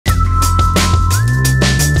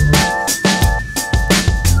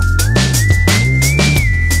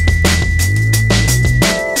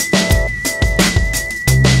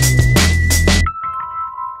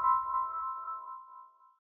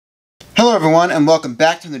everyone, and welcome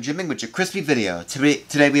back to the Jimming with your crispy video.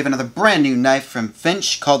 Today we have another brand new knife from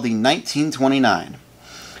Finch called the 1929.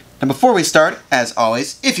 Now before we start, as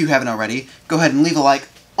always, if you haven't already, go ahead and leave a like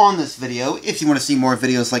on this video if you want to see more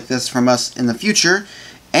videos like this from us in the future,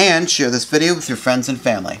 and share this video with your friends and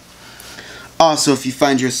family. Also, if you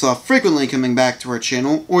find yourself frequently coming back to our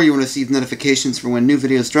channel, or you want to receive notifications for when new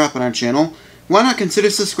videos drop on our channel, why not consider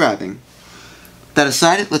subscribing? That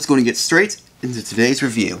aside, let's go and get straight into today's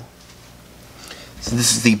review. So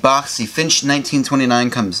this is the box the Finch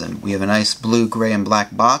 1929 comes in. We have a nice blue, gray, and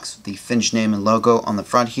black box with the Finch name and logo on the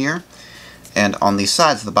front here, and on the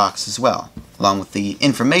sides of the box as well, along with the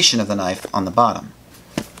information of the knife on the bottom.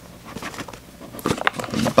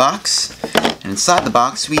 Open the box, and inside the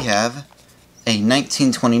box we have a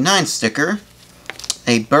 1929 sticker,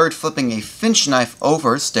 a bird flipping a Finch knife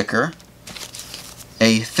over sticker,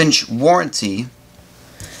 a Finch warranty,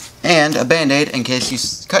 and a band-aid in case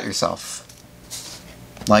you cut yourself.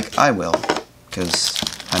 Like I will, because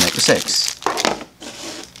I make mistakes.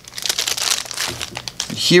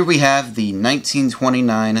 And here we have the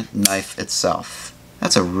 1929 knife itself.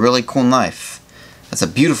 That's a really cool knife. That's a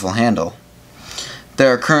beautiful handle.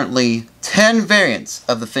 There are currently 10 variants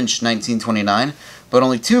of the Finch 1929, but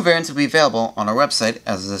only 2 variants will be available on our website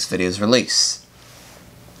as this video's release.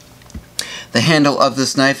 The handle of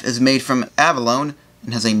this knife is made from abalone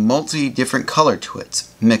and has a multi-different color to it,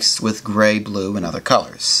 mixed with gray, blue, and other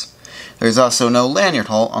colors. There is also no lanyard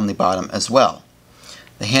hole on the bottom as well.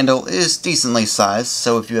 The handle is decently sized,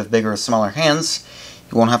 so if you have bigger or smaller hands,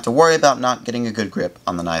 you won't have to worry about not getting a good grip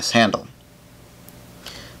on the knife's handle.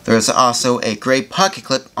 There is also a gray pocket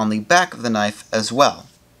clip on the back of the knife as well,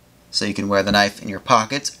 so you can wear the knife in your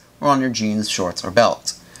pocket or on your jeans, shorts, or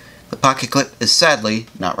belt. The pocket clip is sadly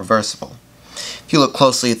not reversible. If you look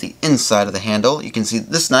closely at the inside of the handle, you can see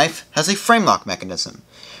that this knife has a frame lock mechanism.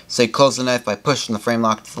 So you close the knife by pushing the frame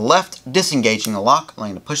lock to the left, disengaging the lock,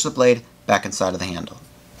 allowing you to push the blade back inside of the handle.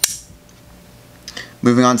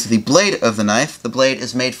 Moving on to the blade of the knife, the blade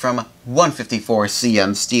is made from 154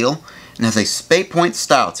 cm steel and has a spay point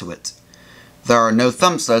style to it. There are no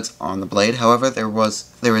thumb studs on the blade, however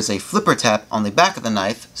there is a flipper tab on the back of the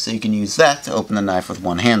knife, so you can use that to open the knife with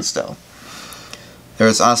one hand still. There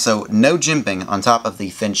is also no jimping on top of the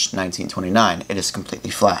Finch 1929. It is completely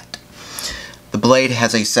flat. The blade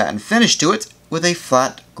has a satin finish to it with a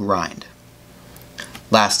flat grind.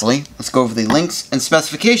 Lastly, let's go over the links and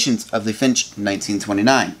specifications of the Finch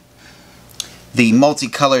 1929. The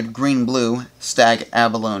multicolored green-blue stag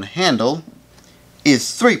abalone handle is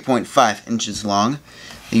 3.5 inches long.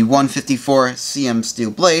 The 154 cm steel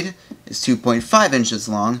blade is 2.5 inches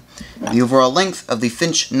long. The overall length of the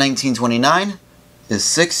Finch 1929 is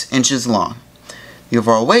 6 inches long. The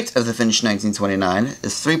overall weight of the Finch 1929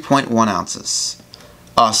 is 3.1 ounces.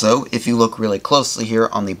 Also, if you look really closely here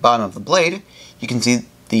on the bottom of the blade, you can see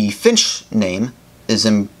the Finch name is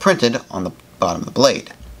imprinted on the bottom of the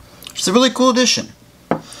blade, which is a really cool addition.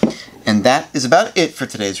 And that is about it for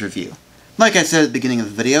today's review. Like I said at the beginning of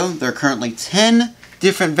the video, there are currently 10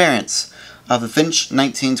 different variants of the Finch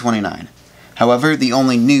 1929. However, the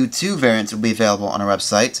only new 2 variants will be available on our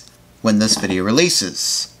website when this video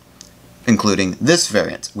releases, including this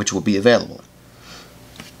variant, which will be available.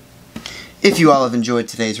 If you all have enjoyed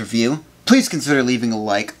today's review, please consider leaving a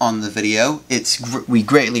like on the video. We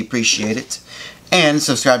greatly appreciate it. And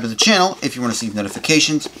subscribe to the channel if you want to receive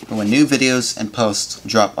notifications for when new videos and posts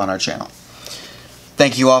drop on our channel.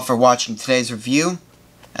 Thank you all for watching today's review,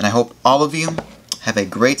 and I hope all of you have a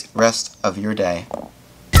great rest of your day.